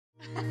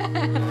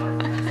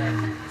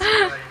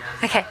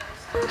Okay.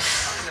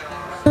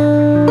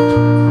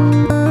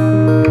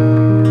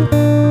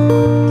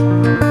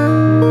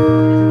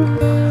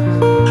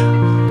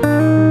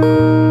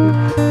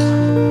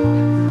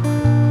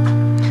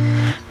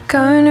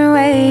 Going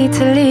away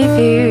to leave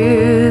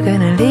you,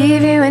 gonna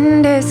leave you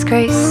in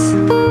disgrace.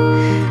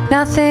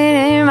 Nothing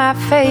in my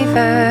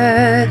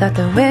favor, got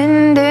the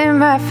wind in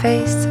my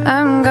face.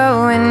 I'm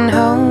going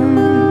home.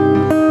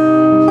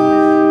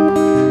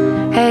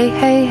 Hey,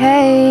 hey,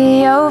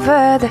 hey,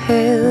 over the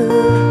hill.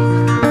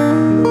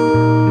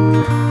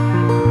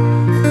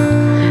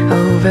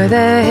 Over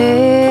the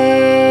hill.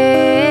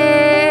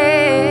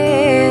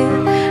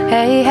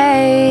 Hey,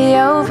 hey,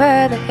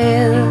 over the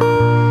hill.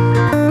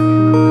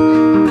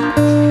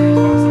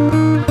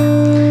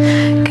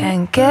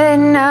 Get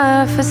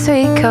enough of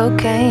sweet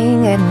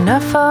cocaine, get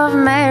enough of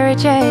Mary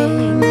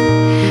Jane.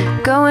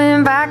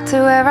 Going back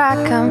to where I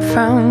come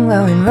from,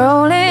 going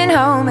rolling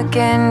home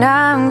again.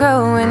 I'm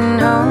going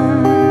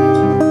home.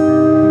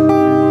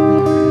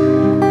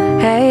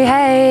 Hey,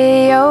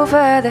 hey,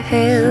 over the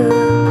hill.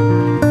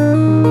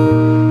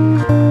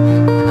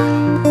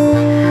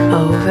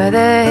 Over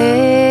the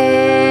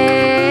hill.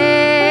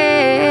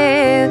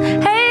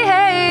 Hey,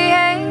 hey,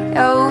 hey,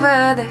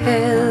 over the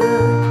hill.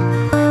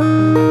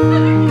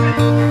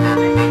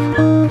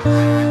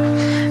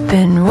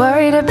 Been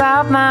worried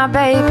about my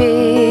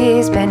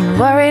babies, been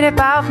worried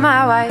about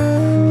my wife.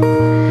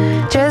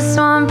 Just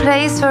one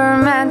place for a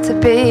man to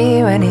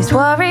be when he's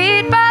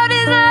worried about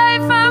his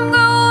life. I'm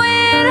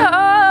going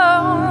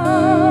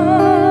home.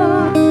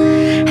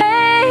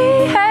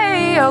 Hey,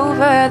 hey,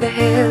 over the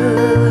hill.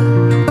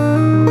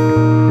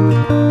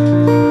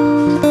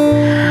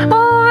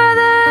 Over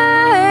the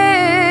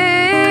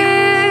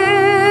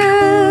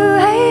hill.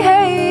 Hey,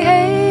 hey,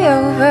 hey,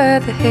 over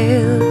the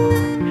hill.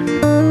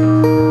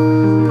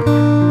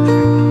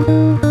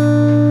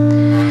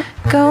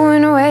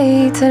 Going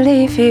away to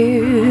leave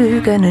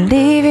you, gonna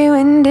leave you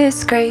in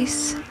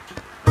disgrace.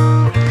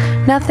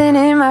 Nothing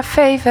in my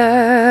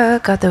favor,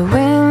 got the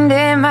wind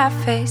in my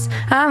face.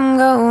 I'm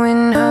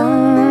going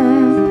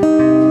home.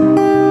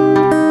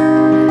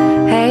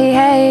 Hey,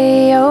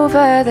 hey,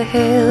 over the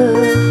hill.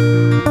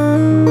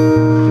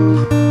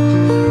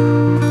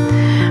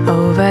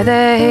 Over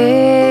the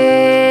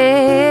hill.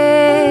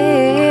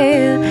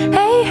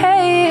 Hey,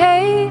 hey,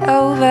 hey,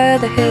 over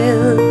the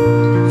hill.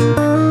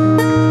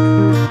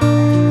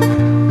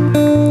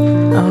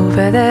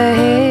 Over the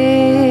hill.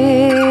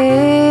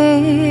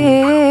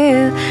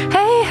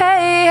 Hey,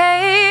 hey,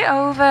 hey,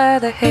 over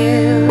the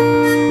hill.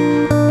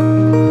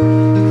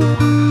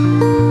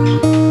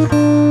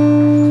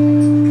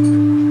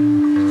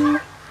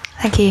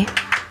 Thank you.